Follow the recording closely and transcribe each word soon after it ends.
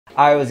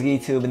Alright, what's good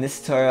YouTube? In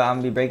this tutorial, I'm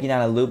going to be breaking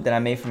down a loop that I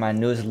made for my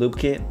newest loop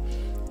kit.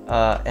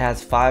 It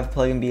has 5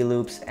 pluggnb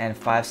loops and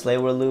 5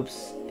 slave word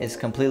loops. It's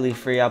completely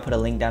free. I'll put a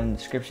link down in the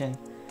description.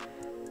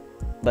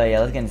 But yeah,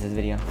 let's get into this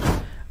video.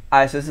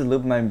 Alright, so this is the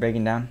loop I'm going to be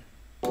breaking down.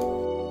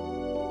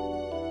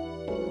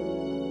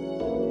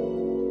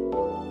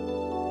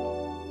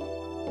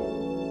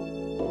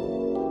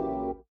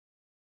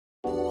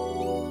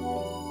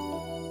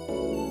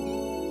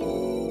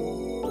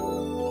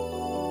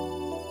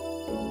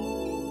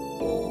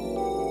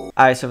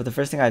 Alright, so for the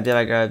first thing I did,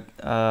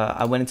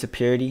 I went into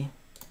Purity.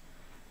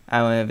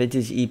 I went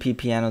Vintage EP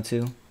Piano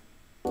 2.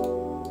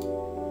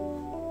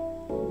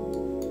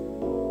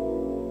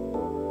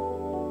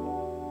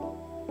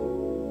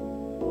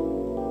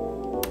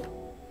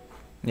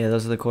 Yeah,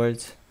 those are the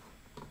chords.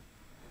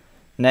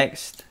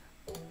 Next,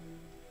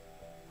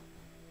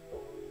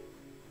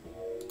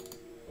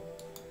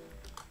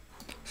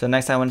 I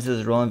went into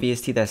this Roland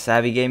VST that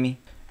Savvy gave me,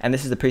 and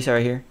this is the preset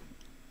right here.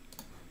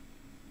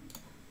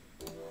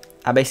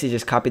 I basically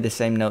just copied the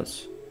same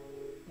notes.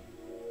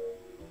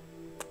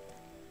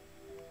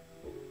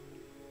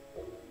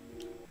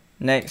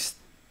 Next,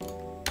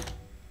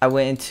 I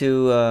went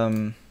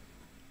into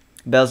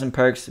Bells and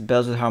Perks,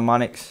 Bells with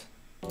Harmonics.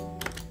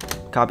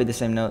 Copied the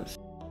same notes.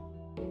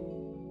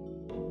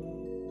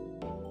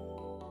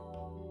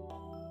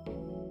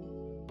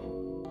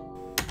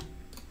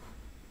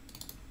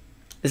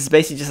 This is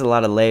basically just a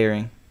lot of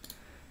layering.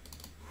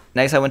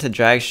 Next, I went to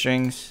Drag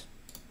Strings,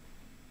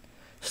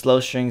 Slow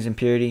Strings, and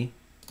Purity.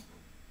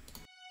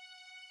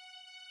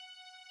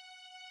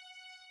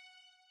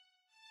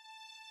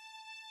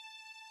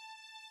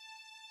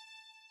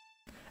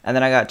 And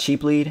then I got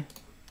Cheap Lead.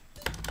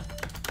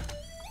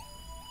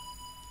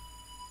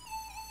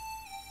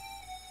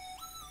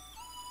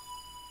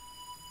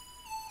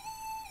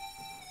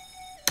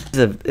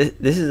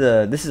 This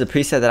is a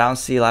preset that I don't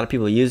see a lot of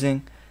people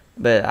using,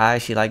 but I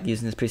actually like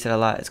using this preset a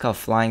lot. It's called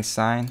Flying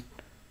Sign.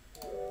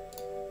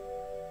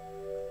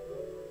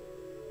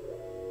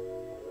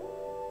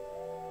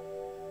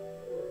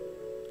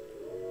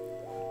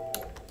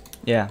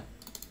 Yeah.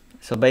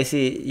 So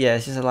basically, yeah,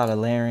 it's just a lot of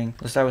layering.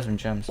 Let's start with some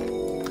drums.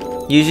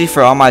 Usually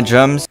for all my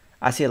drums,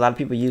 I see a lot of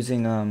people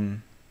using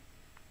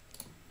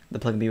the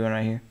pluggnb one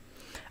right here.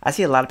 I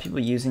see a lot of people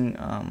using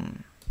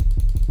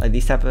like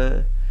these type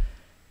of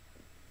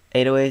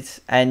 808s,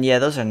 and yeah,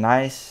 those are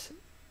nice,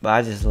 but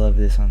I just love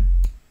this one,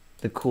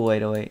 the cool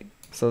 808.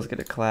 So let's get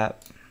a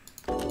clap.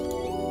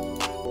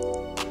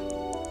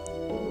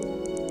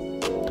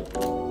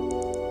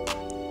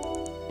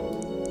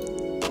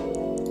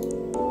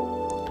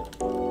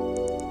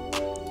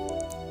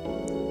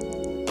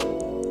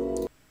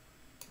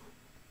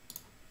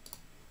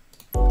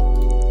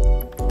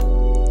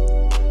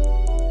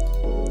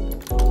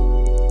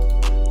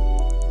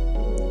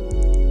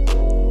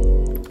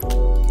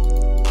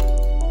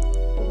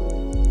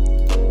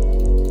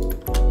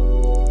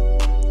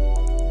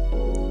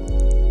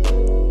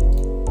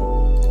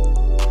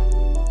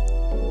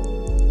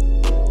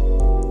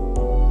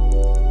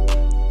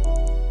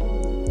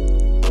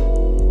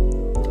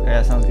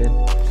 That sounds good.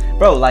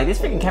 Bro, like this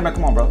freaking camera,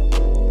 come on, bro.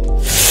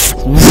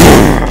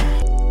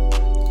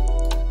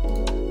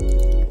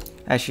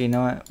 Actually, you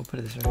know what? We'll put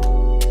it this way.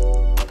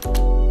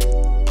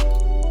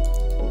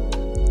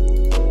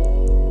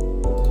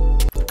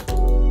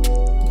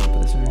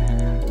 Put this right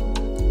here.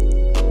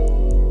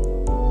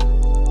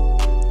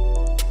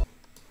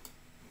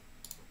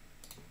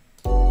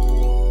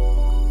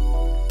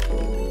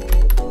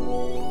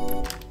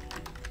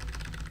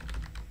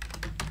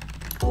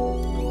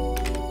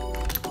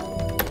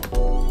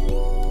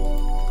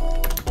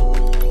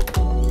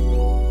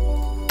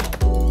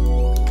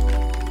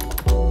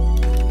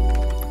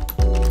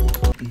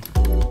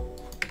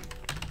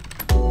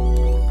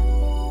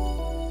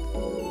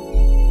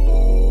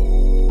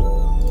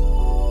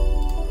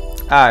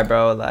 Alright,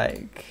 bro,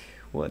 like,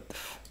 what the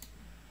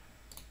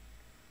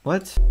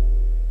what?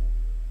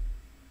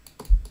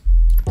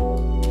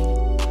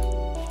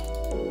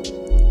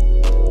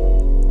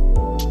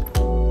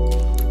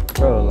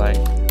 Bro, like,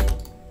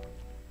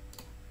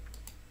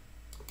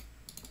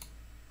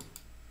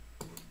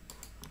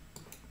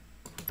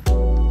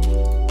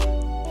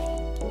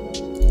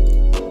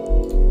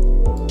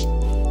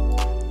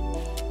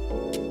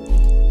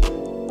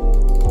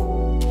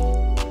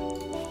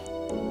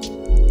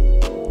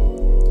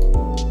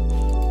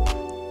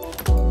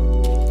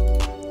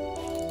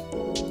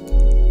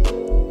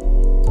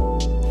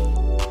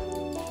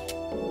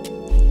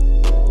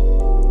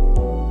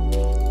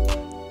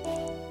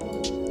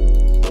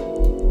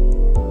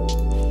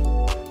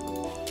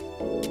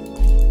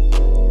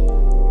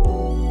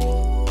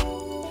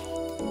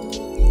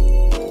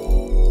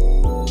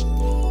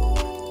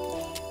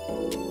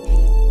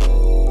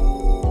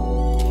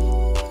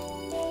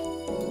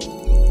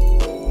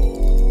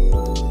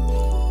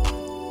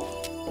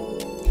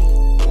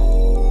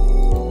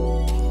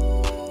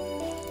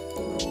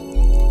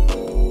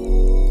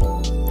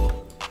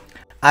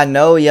 I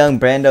know young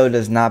Brando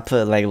does not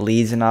put like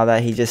leads and all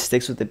that. He just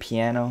sticks with the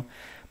piano.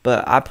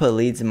 but I put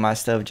leads in my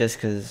stuff just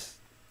because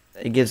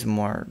it gives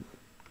more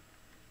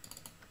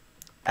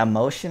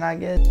emotion, I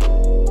guess.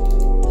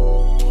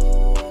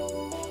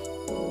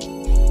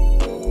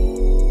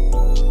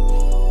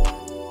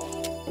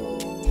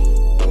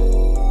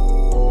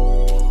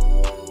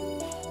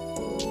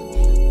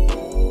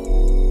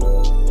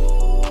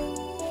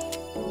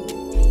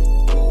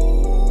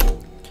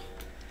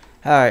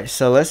 Alright,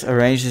 so let's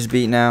arrange this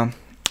beat now.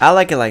 I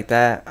like it like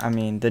that. I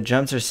mean, the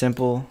jumps are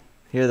simple.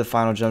 Here are the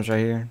final jumps right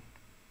here.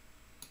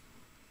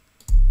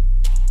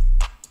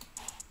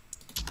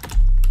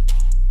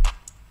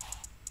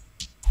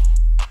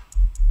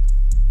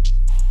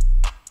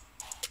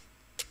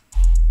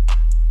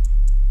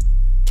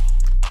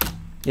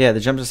 Yeah,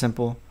 the jumps are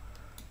simple.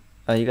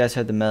 You guys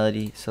heard the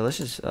melody, so let's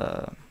just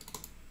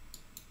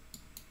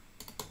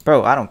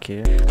bro, I don't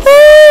care.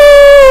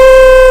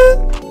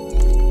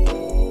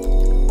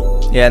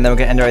 Yeah, and then we're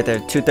gonna end it right there.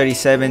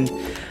 237.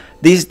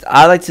 These,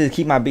 I like to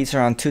keep my beats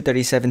around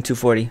 237,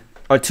 240,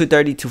 or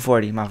 230,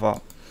 240. My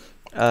fault.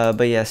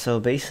 But yeah, so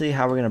basically,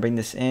 how we're gonna bring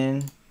this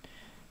in?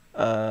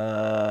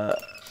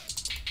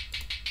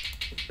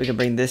 We can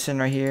bring this in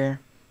right here,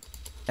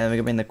 and we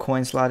can bring the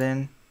coin slot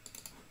in.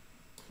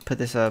 Put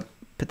this up.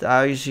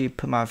 I usually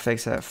put my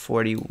effects at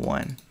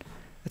 41.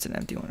 That's an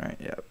empty one, right?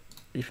 Yeah.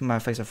 You put my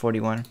effects at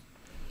 41.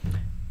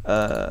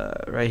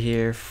 Right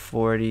here,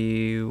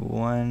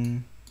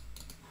 41.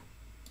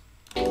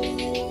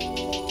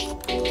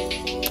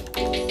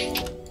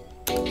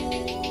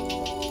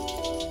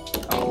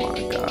 Oh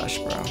my gosh,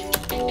 bro.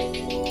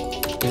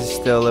 This is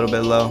still a little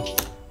bit low.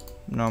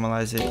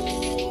 Normalize it.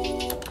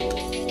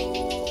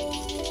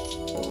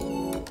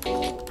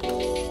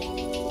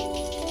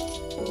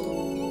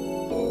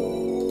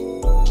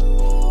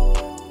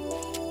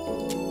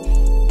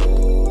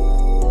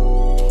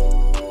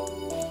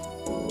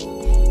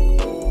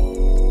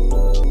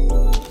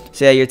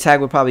 So yeah, your tag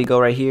would probably go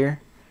right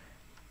here,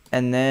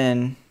 and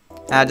then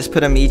I just put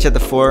them each at the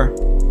 4,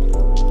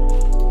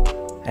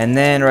 and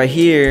then right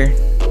here,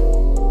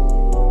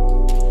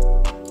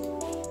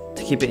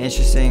 to keep it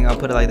interesting, I'll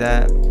put it like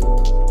that.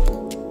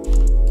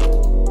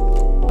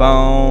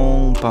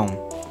 Boom, boom.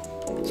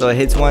 So it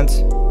hits once,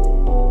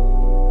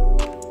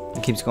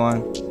 it keeps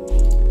going,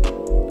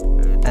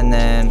 and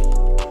then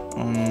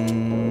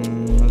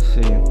let's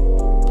see.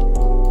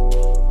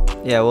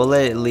 Yeah, we'll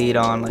let it lead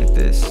on like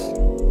this.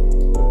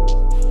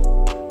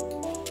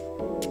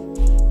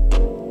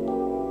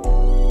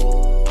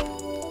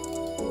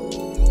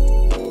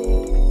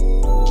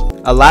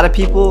 A lot of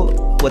people,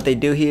 what they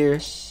do here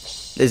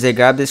is they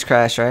grab this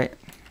crash, right?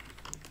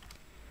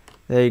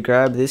 They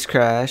grab this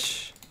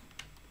crash,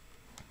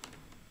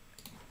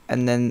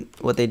 and then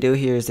what they do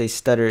here is they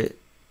stutter it,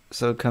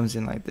 so it comes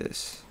in like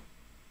this.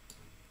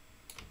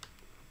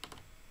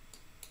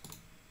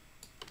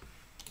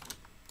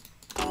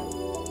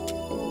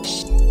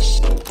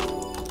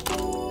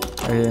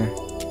 Right here.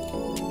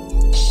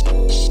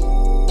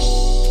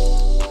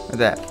 Like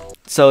that.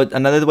 So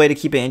another way to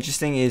keep it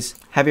interesting is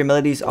have your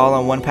melodies all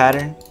on one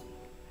pattern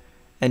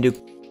and do.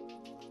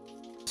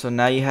 So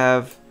now you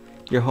have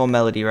your whole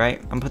melody,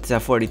 right? I'm gonna put this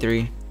at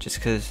 43 just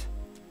because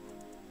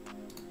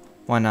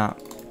why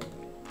not?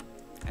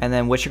 And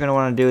then what you're gonna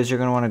want to do is you're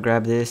gonna want to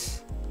grab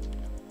this,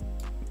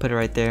 put it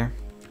right there,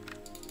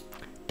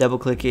 double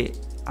click it.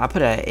 I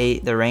put it at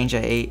 8, the range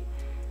at 8.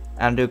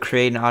 I'm gonna do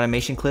create an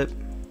automation clip.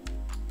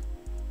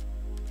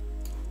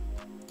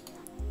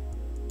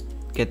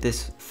 Get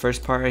this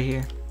first part right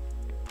here.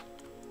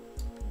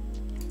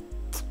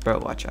 Bro,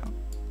 watch out.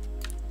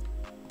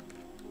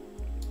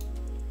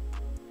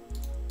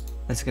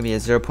 That's gonna be a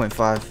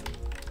 0.5.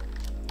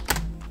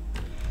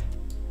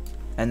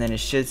 And then it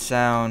should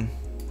sound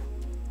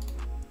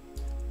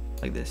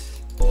like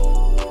this.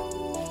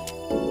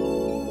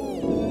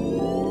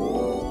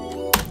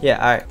 Yeah,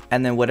 alright.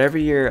 And then whatever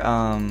your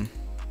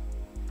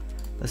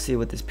let's see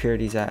what this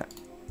purity's at.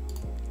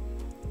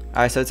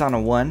 Alright, so it's on a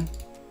 1.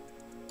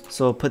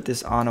 So we'll put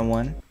this on a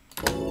 1.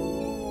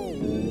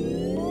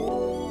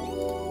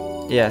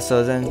 Yeah,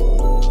 so then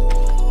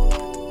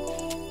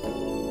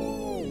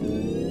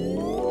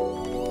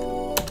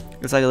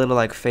it's like a little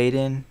like fade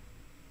in.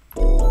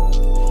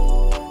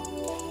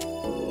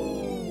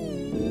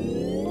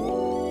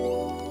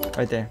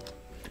 Right there.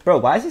 Bro,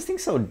 why is this thing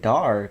so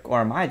dark? Or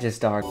am I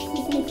just dark?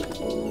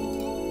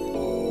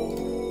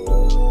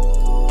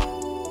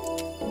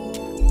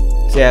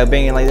 So yeah,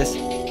 bring it like this.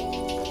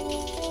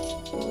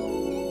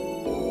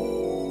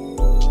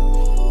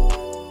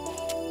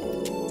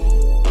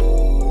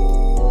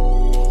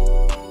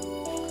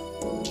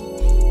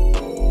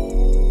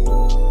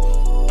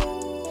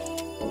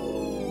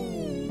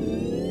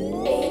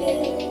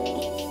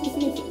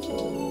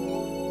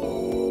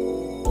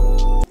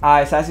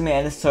 Alright, so that's gonna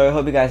end this tutorial.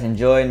 Hope you guys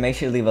enjoyed. Make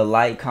sure to leave a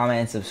like, comment,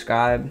 and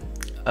subscribe.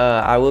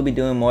 I will be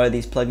doing more of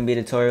these plugin B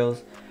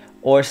tutorials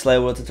or Slay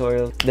World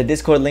tutorials. The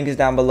Discord link is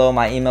down below.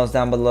 My email is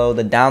down below.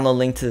 The download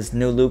link to this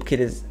new loop kit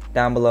is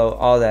down below.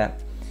 All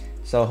that.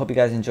 So hope you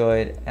guys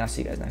enjoyed, and I'll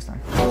see you guys next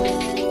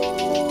time.